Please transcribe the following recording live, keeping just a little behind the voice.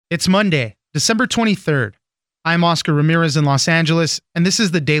It's Monday, December 23rd. I'm Oscar Ramirez in Los Angeles, and this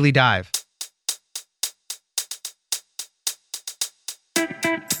is the Daily Dive.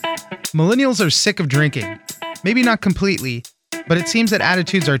 Millennials are sick of drinking. Maybe not completely, but it seems that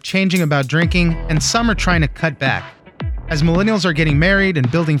attitudes are changing about drinking, and some are trying to cut back. As millennials are getting married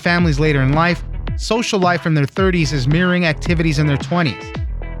and building families later in life, social life in their 30s is mirroring activities in their 20s.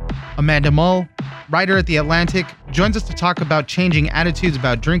 Amanda Mull, writer at The Atlantic, joins us to talk about changing attitudes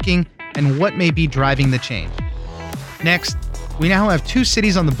about drinking and what may be driving the change. Next, we now have two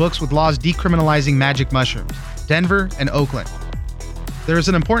cities on the books with laws decriminalizing magic mushrooms, Denver and Oakland. There is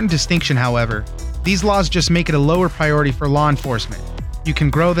an important distinction, however. These laws just make it a lower priority for law enforcement. You can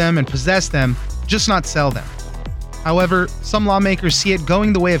grow them and possess them, just not sell them. However, some lawmakers see it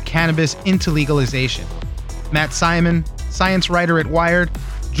going the way of cannabis into legalization. Matt Simon, science writer at Wired,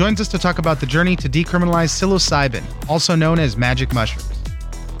 joins us to talk about the journey to decriminalize psilocybin, also known as magic mushrooms.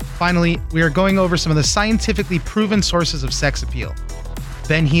 Finally, we are going over some of the scientifically proven sources of sex appeal.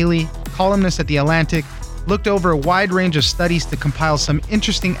 Ben Healy, columnist at The Atlantic, looked over a wide range of studies to compile some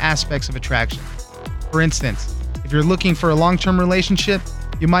interesting aspects of attraction. For instance, if you're looking for a long-term relationship,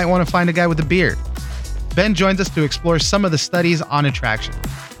 you might want to find a guy with a beard. Ben joins us to explore some of the studies on attraction.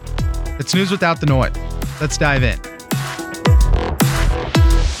 It's news without the noise. Let's dive in.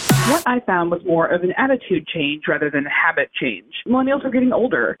 What I found was more of an attitude change rather than a habit change. Millennials are getting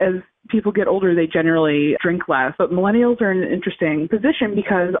older. As people get older, they generally drink less. But millennials are in an interesting position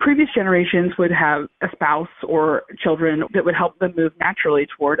because previous generations would have a spouse or children that would help them move naturally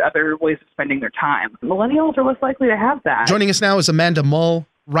toward other ways of spending their time. Millennials are less likely to have that. Joining us now is Amanda Mull,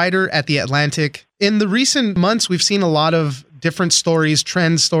 writer at The Atlantic. In the recent months, we've seen a lot of different stories,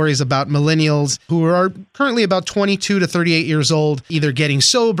 trend stories about millennials who are currently about 22 to 38 years old, either getting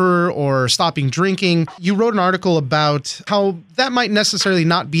sober or stopping drinking. You wrote an article about how that might necessarily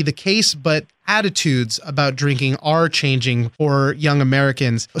not be the case, but attitudes about drinking are changing for young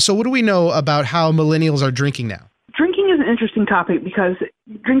Americans. So what do we know about how millennials are drinking now? Drinking is an interesting topic because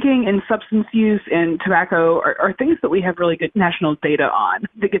drinking and substance use and tobacco are things that we have really good national data on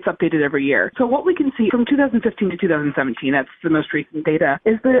that gets updated every year. So what we can see from 2015 to 2017, that's the most recent data,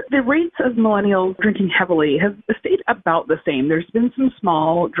 is that the rates of millennials drinking heavily have stayed about the same. There's been some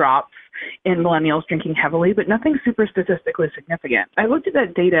small drops in millennials drinking heavily, but nothing super statistically significant. I looked at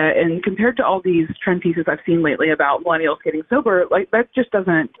that data and compared to all these trend pieces I've seen lately about millennials getting sober, like that just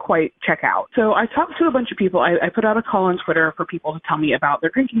doesn't quite check out. So I talked to a bunch of people. I put out a call on Twitter for people to tell me about their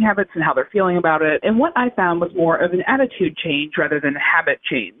drinking habits and how they're feeling about it. And what I found was more of an attitude change rather than a habit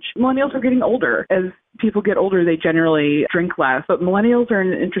change. Millennials are getting older. As people get older, they generally drink less. But millennials are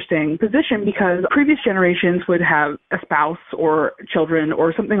in an interesting position because previous generations would have a spouse or children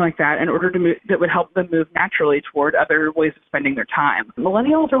or something like that in order to move, that would help them move naturally toward other ways of spending their time.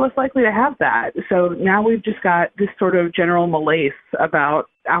 Millennials are less likely to have that. So now we've just got this sort of general malaise about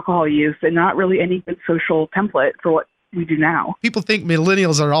alcohol use and not really any good social template for what we do now. People think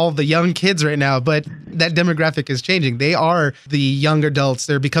millennials are all the young kids right now, but that demographic is changing. They are the young adults.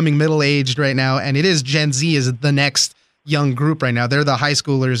 They're becoming middle-aged right now, and it is Gen Z is the next young group right now. They're the high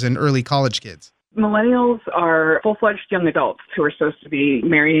schoolers and early college kids. Millennials are full-fledged young adults who are supposed to be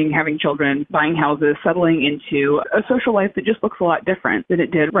marrying, having children, buying houses, settling into a social life that just looks a lot different than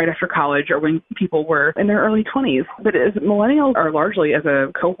it did right after college or when people were in their early 20s. But as millennials are largely as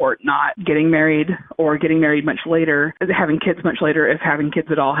a cohort not getting married or getting married much later, having kids much later, if having kids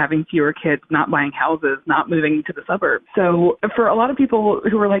at all, having fewer kids, not buying houses, not moving to the suburbs. So for a lot of people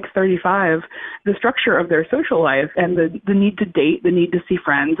who are like 35, the structure of their social life and the need to date, the need to see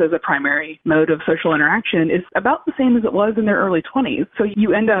friends as a primary mode of social interaction is about the same as it was in their early 20s. So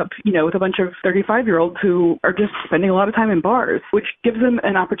you end up, with a bunch of 35-year-olds who are just spending a lot of time in bars, which gives them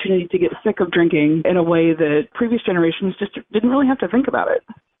an opportunity to get sick of drinking in a way that previous generations just didn't really have to think about it.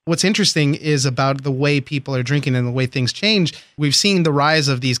 What's interesting is about the way people are drinking and the way things change. We've seen the rise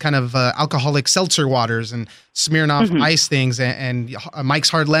of these kind of alcoholic seltzer waters and Smirnoff ice things and Mike's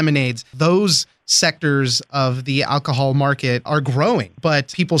Hard Lemonades. Those sectors of the alcohol market are growing,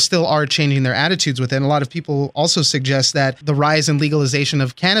 but people still are changing their attitudes with it. And a lot of people also suggest that the rise in legalization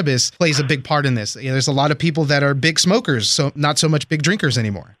of cannabis plays a big part in this. There's a lot of people that are big smokers, so not so much big drinkers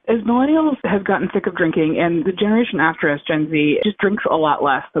anymore. As millennials have gotten sick of drinking, and the generation after us, Gen Z, just drinks a lot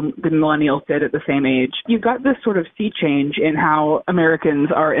less than millennials did at the same age, you've got this sort of sea change in how Americans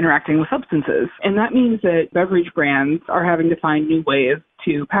are interacting with substances. And that means that beverage brands are having to find new ways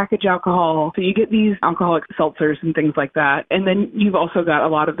to package alcohol. So you get these alcoholic seltzers and things like that. And then you've also got a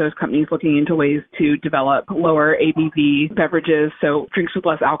lot of those companies looking into ways to develop lower ABV beverages, so drinks with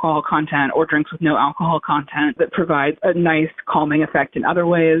less alcohol content or drinks with no alcohol content that provides a nice calming effect in other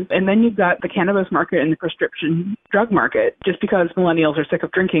ways. And then you've got the cannabis market and the prescription drug market. Just because millennials are sick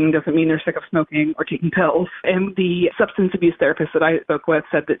of drinking doesn't mean they're sick of smoking or taking pills. And the substance abuse therapist that I spoke with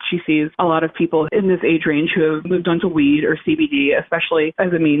said that she sees a lot of people in this age range who have moved on to weed or CBD, especially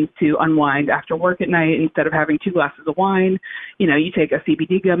as a means to unwind after work at night. Instead of having 2 glasses of wine, you take a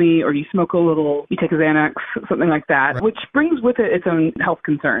CBD gummy or you smoke a little, you take a Xanax, something like that, right, which brings with it its own health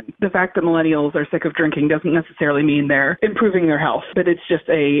concerns. The fact that millennials are sick of drinking doesn't necessarily mean they're improving their health, but it's just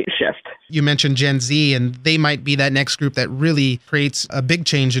a shift. You mentioned Gen Z, and they might be that next group that really creates a big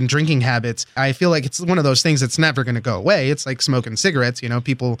change in drinking habits. I feel like it's one of those things that's never going to go away. It's like smoking cigarettes,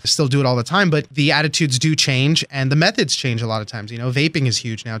 people still do it all the time, but the attitudes do change and the methods change a lot of times. Vaping is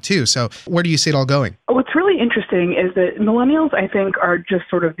huge now too. So where do you see it all going? What's really interesting is that millennials, I think, are just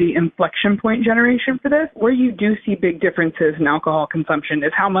sort of the inflection point generation for this. Where you do see big differences in alcohol consumption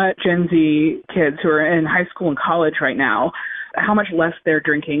is how much Gen Z kids who are in high school and college right now, how much less they're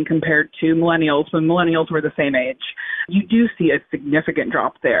drinking compared to millennials when millennials were the same age. You do see a significant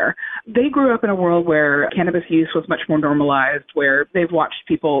drop there. They grew up in a world where cannabis use was much more normalized, where they've watched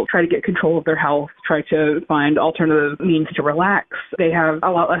people try to get control of their health, try to find alternative means to relax. They have a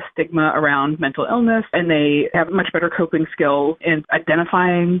lot less stigma around mental illness, and they have much better coping skills in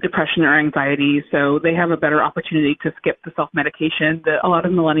identifying depression or anxiety. So they have a better opportunity to skip the self-medication that a lot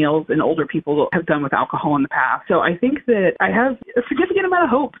of millennials and older people have done with alcohol in the past. So I think that I have a significant amount of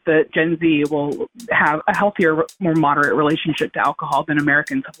hope that Gen Z will have a healthier, more moderate relationship to alcohol than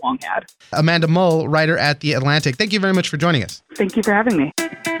Americans have long had. Amanda Mull, writer at The Atlantic, thank you very much for joining us. Thank you for having me.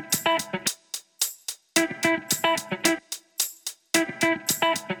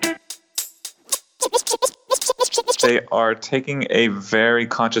 They are taking a very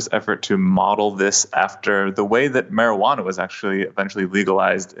conscious effort to model this after the way that marijuana was actually eventually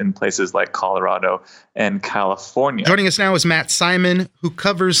legalized in places like Colorado and California. Joining us now is Matt Simon, who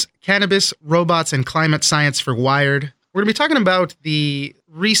covers cannabis, robots, and climate science for Wired. We're going to be talking about the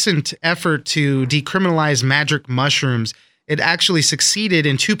recent effort to decriminalize magic mushrooms. It actually succeeded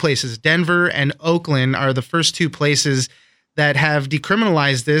in 2 places. Denver and Oakland are the first 2 places that have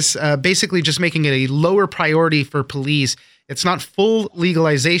decriminalized this, basically just making it a lower priority for police. It's not full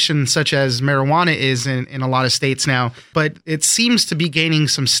legalization such as marijuana is in a lot of states now, but it seems to be gaining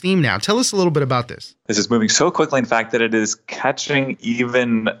some steam now. Tell us a little bit about this. This is moving so quickly, in fact, that it is catching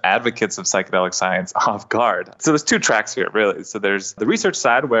even advocates of psychedelic science off guard. So there's 2 tracks here, really. So there's the research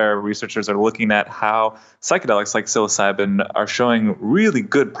side, where researchers are looking at how psychedelics like psilocybin are showing really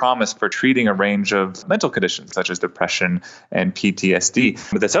good promise for treating a range of mental conditions, such as depression and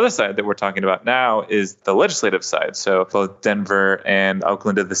PTSD. But this other side that we're talking about now is the legislative side. So both Denver and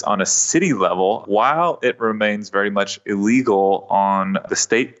Oakland did this on a city level, while it remains very much illegal on the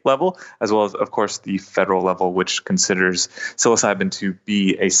state level, as well as, of course, the federal level, which considers psilocybin to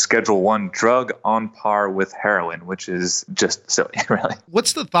be a Schedule I drug on par with heroin, which is just silly, really.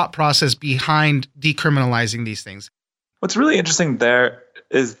 What's the thought process behind decriminalizing these things? What's really interesting there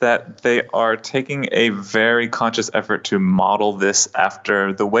is that they are taking a very conscious effort to model this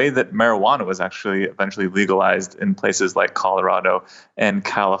after the way that marijuana was actually eventually legalized in places like Colorado and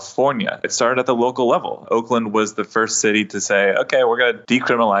California. It started at the local level. Oakland was the first city to say, okay, we're going to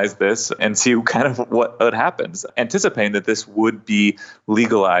decriminalize this and see kind of what happens, anticipating that this would be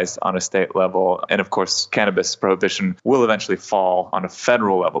legalized on a state level. And of course, cannabis prohibition will eventually fall on a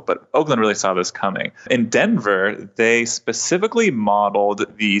federal level. But Oakland really saw this coming. In Denver, they specifically modeled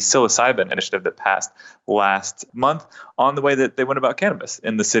the psilocybin initiative that passed last month on the way that they went about cannabis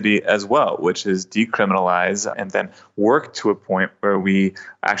in the city as well, which is decriminalize and then work to a point where we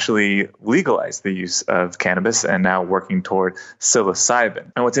actually legalize the use of cannabis, and now working toward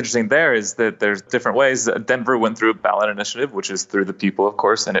psilocybin. And what's interesting there is that there's different ways. Denver went through a ballot initiative, which is through the people, of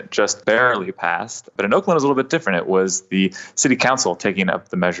course, and it just barely passed. But in Oakland, it was a little bit different. It was the city council taking up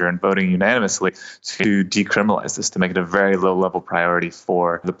the measure and voting unanimously to decriminalize this, to make it a very low-level priority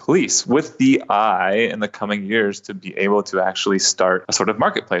for the police, with the eye in the coming years to be able to actually start a sort of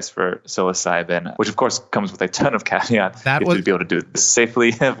marketplace for psilocybin, which of course comes with a ton of caveat. You have to be able to do this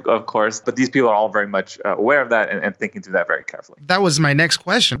safely, of course, but these people are all very much aware of that and thinking through that very carefully. That was my next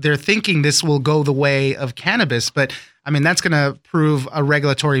question. They're thinking this will go the way of cannabis, but I mean, that's going to prove a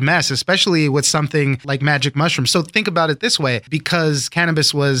regulatory mess, especially with something like magic mushrooms. So think about it this way, because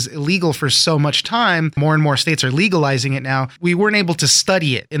cannabis was illegal for so much time, more and more states are legalizing it now. We weren't able to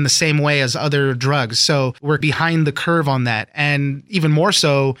study it in the same way as other drugs. So we're behind the curve on that. And even more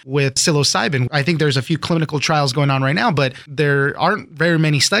so with psilocybin. I think there's a few clinical trials going on right now, but there aren't very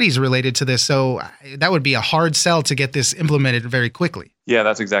many studies related to this. So that would be a hard sell to get this implemented very quickly. Yeah,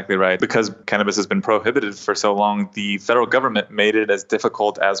 that's exactly right. Because cannabis has been prohibited for so long, the federal government made it as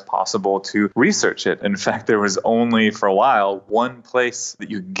difficult as possible to research it. In fact, there was only for a while one place that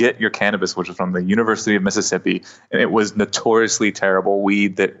you get your cannabis, which was from the University of Mississippi. And it was notoriously terrible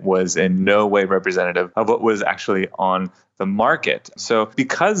weed that was in no way representative of what was actually on the market. So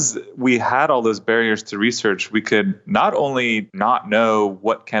because we had all those barriers to research, we could not only not know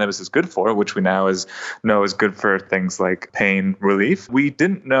what cannabis is good for, which we now know is good for things like pain relief, we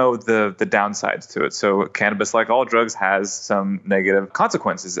didn't know the downsides to it. So cannabis, like all drugs, has some negative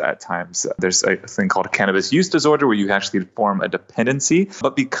consequences at times. There's a thing called cannabis use disorder where you actually form a dependency.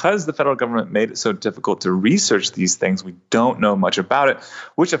 But because the federal government made it so difficult to research these things, we don't know much about it,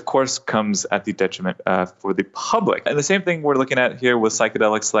 which of course comes at the detriment for the public. And the same thing we're looking at here with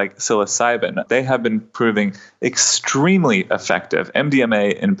psychedelics like psilocybin. They have been proving extremely effective,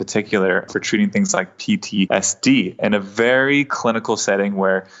 MDMA in particular, for treating things like PTSD in a very clinical setting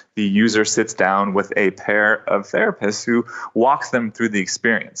where the user sits down with a pair of therapists who walks them through the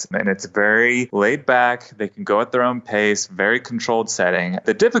experience. And it's very laid back. They can go at their own pace, very controlled setting.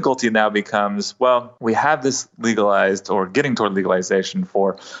 The difficulty now becomes, well, we have this legalized or getting toward legalization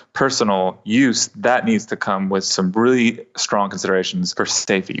for personal use. That needs to come with some really strong considerations for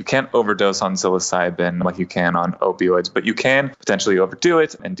safety. You can't overdose on psilocybin like you can on opioids, but you can potentially overdo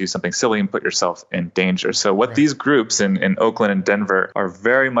it and do something silly and put yourself in danger. So what these groups in Oakland and Denver are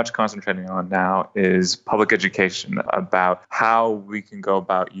very much concentrating on now is public education about how we can go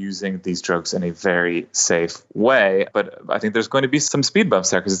about using these drugs in a very safe way. But I think there's going to be some speed bumps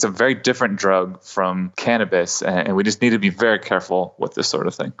there because it's a very different drug from cannabis, and we just need to be very careful with this sort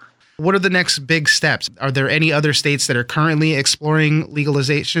of thing. What are the next big steps? Are there any other states that are currently exploring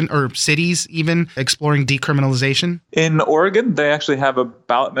legalization, or cities even exploring decriminalization? In Oregon, they actually have a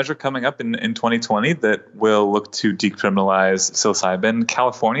ballot measure coming up in 2020 that will look to decriminalize psilocybin.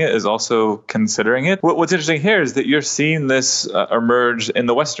 California is also considering it. What's interesting here is that you're seeing this emerge in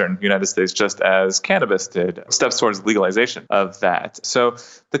the Western United States, just as cannabis did, steps towards legalization of that. So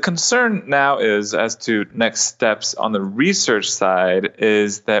the concern now is, as to next steps on the research side,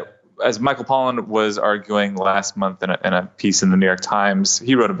 is that as Michael Pollan was arguing last month in a piece in the New York Times,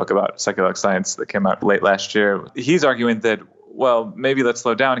 he wrote a book about psychedelic science that came out late last year. He's arguing that, well, maybe let's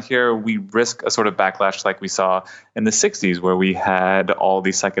slow down here. We risk a sort of backlash like we saw in the 60s, where we had all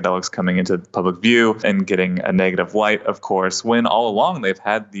these psychedelics coming into public view and getting a negative light, of course, when all along they've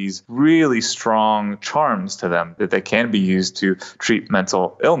had these really strong charms to them that they can be used to treat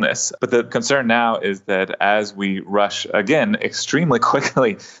mental illness. But the concern now is that as we rush again extremely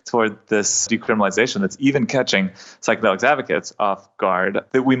quickly toward this decriminalization that's even catching psychedelics advocates off guard,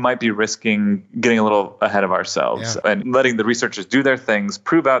 that we might be risking getting a little ahead of ourselves and letting the researchers do their things,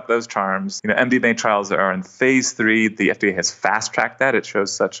 prove out those charms. MDMA trials are in phase 3. The FDA has fast-tracked that. It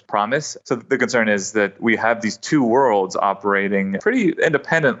shows such promise. So the concern is that we have these two worlds operating pretty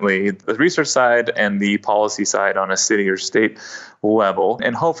independently, the research side and the policy side on a city or state level.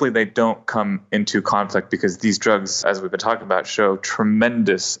 And hopefully they don't come into conflict, because these drugs, as we've been talking about, show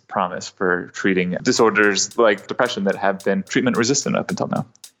tremendous promise for treating disorders like depression that have been treatment resistant up until now.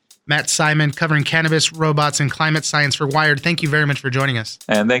 Matt Simon, covering cannabis, robots, and climate science for Wired. Thank you very much for joining us.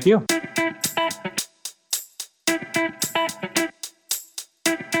 And thank you.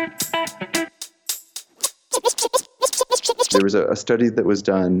 There was a study that was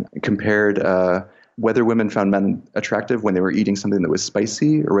done, compared whether women found men attractive when they were eating something that was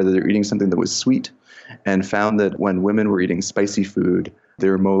spicy or whether they were eating something that was sweet, and found that when women were eating spicy food, they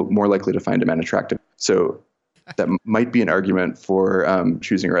were more likely to find a man attractive. So that might be an argument for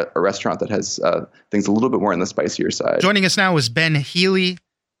choosing a restaurant that has things a little bit more on the spicier side. Joining us now is Ben Healy,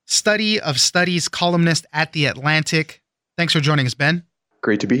 Study of Studies columnist at The Atlantic. Thanks for joining us, Ben.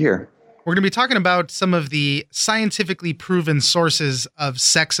 Great to be here. We're going to be talking about some of the scientifically proven sources of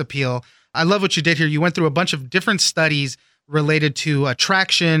sex appeal. I love what you did here. You went through a bunch of different studies related to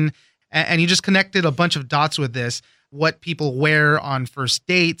attraction, and you just connected a bunch of dots with this. What people wear on first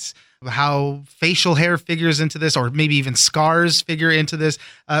dates, how facial hair figures into this, or maybe even scars figure into this.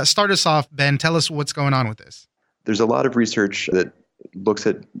 Start us off, Ben. Tell us what's going on with this. There's a lot of research that looks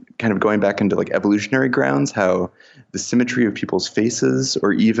at kind of going back into like evolutionary grounds, how the symmetry of people's faces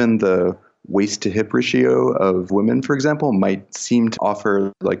or even the waist to hip ratio of women, for example, might seem to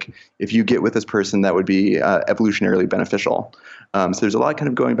offer, like, if you get with this person, that would be evolutionarily beneficial. So there's a lot kind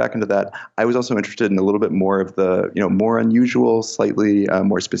of going back into that. I was also interested in a little bit more of the, more unusual, slightly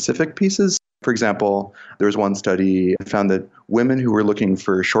more specific pieces. For example, there was one study that found that women who were looking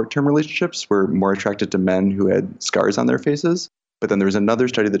for short-term relationships were more attracted to men who had scars on their faces. But then there was another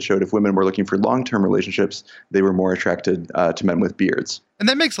study that showed if women were looking for long-term relationships, they were more attracted to men with beards. And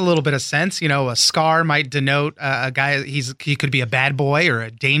that makes a little bit of sense. A scar might denote a guy, he could be a bad boy or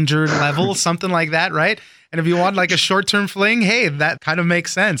a danger level, something like that, right? And if you want like a short-term fling, hey, that kind of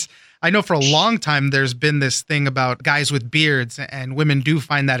makes sense. I know for a long time there's been this thing about guys with beards, and women do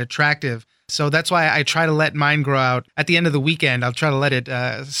find that attractive. So that's why I try to let mine grow out. At the end of the weekend, I'll try to let it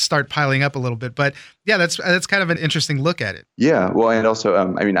start piling up a little bit. But yeah, that's kind of an interesting look at it. Yeah, well, and also,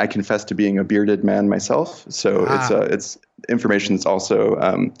 I confess to being a bearded man myself, so it's information that's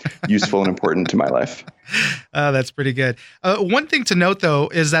also useful and important to my life. That's pretty good. One thing to note, though,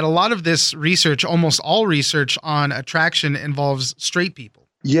 is that a lot of this research, almost all research on attraction, involves straight people.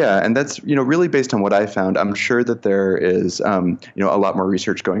 Yeah, and that's, really based on what I found. I'm sure that there is, a lot more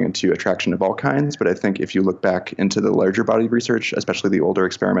research going into attraction of all kinds. But I think if you look back into the larger body of research, especially the older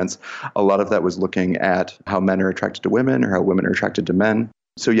experiments, a lot of that was looking at how men are attracted to women or how women are attracted to men.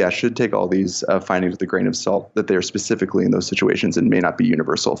 So yeah, should take all these findings with a grain of salt, that they're specifically in those situations and may not be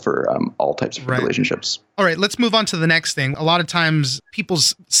universal for all types of relationships. All right, let's move on to the next thing. A lot of times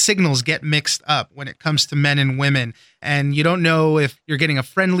people's signals get mixed up when it comes to men and women, and you don't know if you're getting a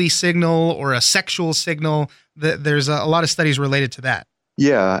friendly signal or a sexual signal. There's a lot of studies related to that.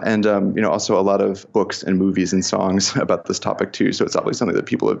 Yeah, and also a lot of books and movies and songs about this topic too. So it's obviously something that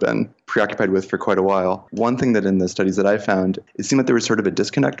people have been preoccupied with for quite a while. One thing that in the studies that I found, it seemed that there was sort of a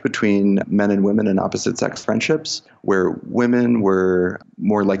disconnect between men and women and opposite sex friendships, where women were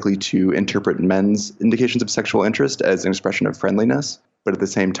more likely to interpret men's indications of sexual interest as an expression of friendliness. But at the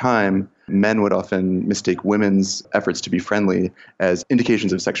same time, men would often mistake women's efforts to be friendly as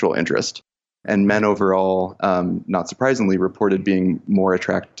indications of sexual interest. And men overall, not surprisingly, reported being more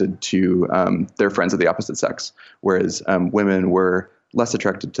attracted to their friends of the opposite sex, whereas women were less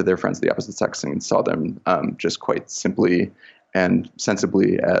attracted to their friends of the opposite sex and saw them just quite simply and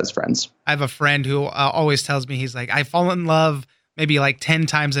sensibly as friends. I have a friend who always tells me, he's like, I fall in love maybe like 10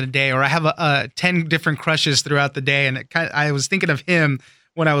 times in a day, or I have 10 different crushes throughout the day. And I was thinking of him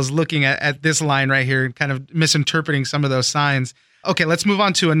when I was looking at this line right here, kind of misinterpreting some of those signs. Okay, let's move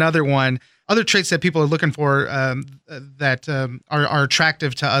on to another one. Other traits that people are looking for that are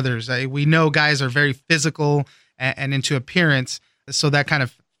attractive to others. We know guys are very physical and into appearance, so that kind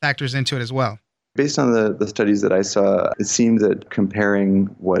of factors into it as well. Based on the studies that I saw, it seemed that comparing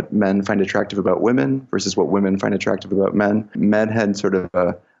what men find attractive about women versus what women find attractive about men had sort of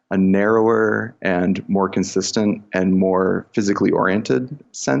a narrower and more consistent and more physically oriented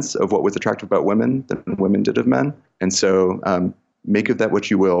sense of what was attractive about women than women did of men. And so make of that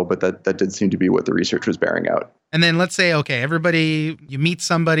what you will, but that did seem to be what the research was bearing out. And then let's say, okay, everybody, you meet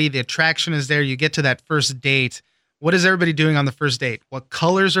somebody, the attraction is there, you get to that first date. What is everybody doing on the first date? What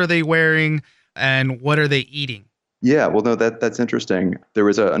colors are they wearing, and what are they eating? Yeah, well, no, that's interesting. There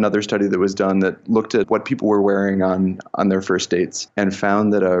was another study that was done that looked at what people were wearing on their first dates and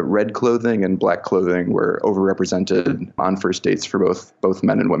found that red clothing and black clothing were overrepresented on first dates for both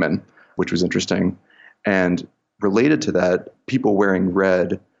men and women, which was interesting. And related to that, people wearing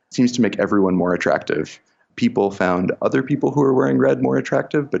red seems to make everyone more attractive. People found other people who were wearing red more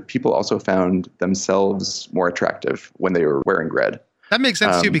attractive, but people also found themselves more attractive when they were wearing red. That makes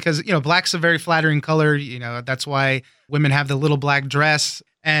sense too, because, black's a very flattering color. That's why women have the little black dress.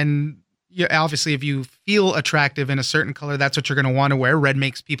 And obviously, if you feel attractive in a certain color, that's what you're going to want to wear. Red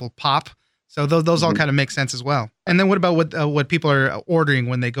makes people pop. So those all kind of make sense as well. And then what about what people are ordering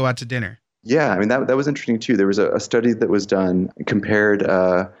when they go out to dinner? Yeah, that was interesting too. There was a study that was done, compared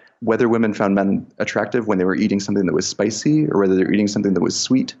whether women found men attractive when they were eating something that was spicy or whether they're eating something that was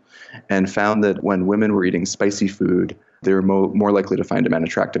sweet, and found that when women were eating spicy food, they were more likely to find a man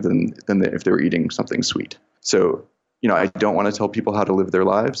attractive than if they were eating something sweet. So, I don't want to tell people how to live their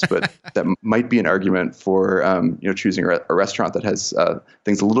lives, but that might be an argument for, choosing a restaurant that has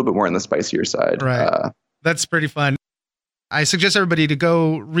things a little bit more on the spicier side. Right. That's pretty fun. I suggest everybody to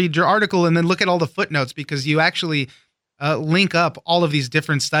go read your article and then look at all the footnotes, because you actually link up all of these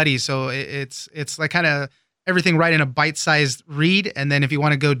different studies. So it's like kind of everything right in a bite-sized read. And then if you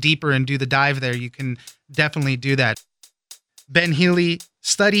want to go deeper and do the dive there, you can definitely do that. Ben Healy,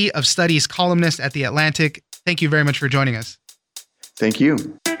 Study of Studies columnist at The Atlantic. Thank you very much for joining us. Thank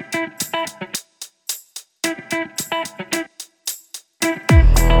you.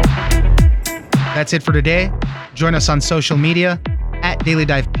 That's it for today. Join us on social media at Daily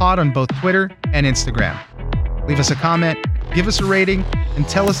Dive Pod on both Twitter and Instagram. Leave us a comment, give us a rating, and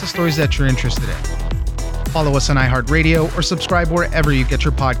tell us the stories that you're interested in. Follow us on iHeartRadio or subscribe wherever you get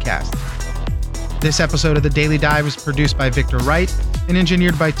your podcast. This episode of The Daily Dive was produced by Victor Wright and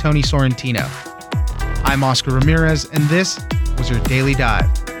engineered by Tony Sorrentino. I'm Oscar Ramirez, and this was your Daily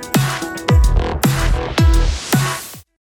Dive.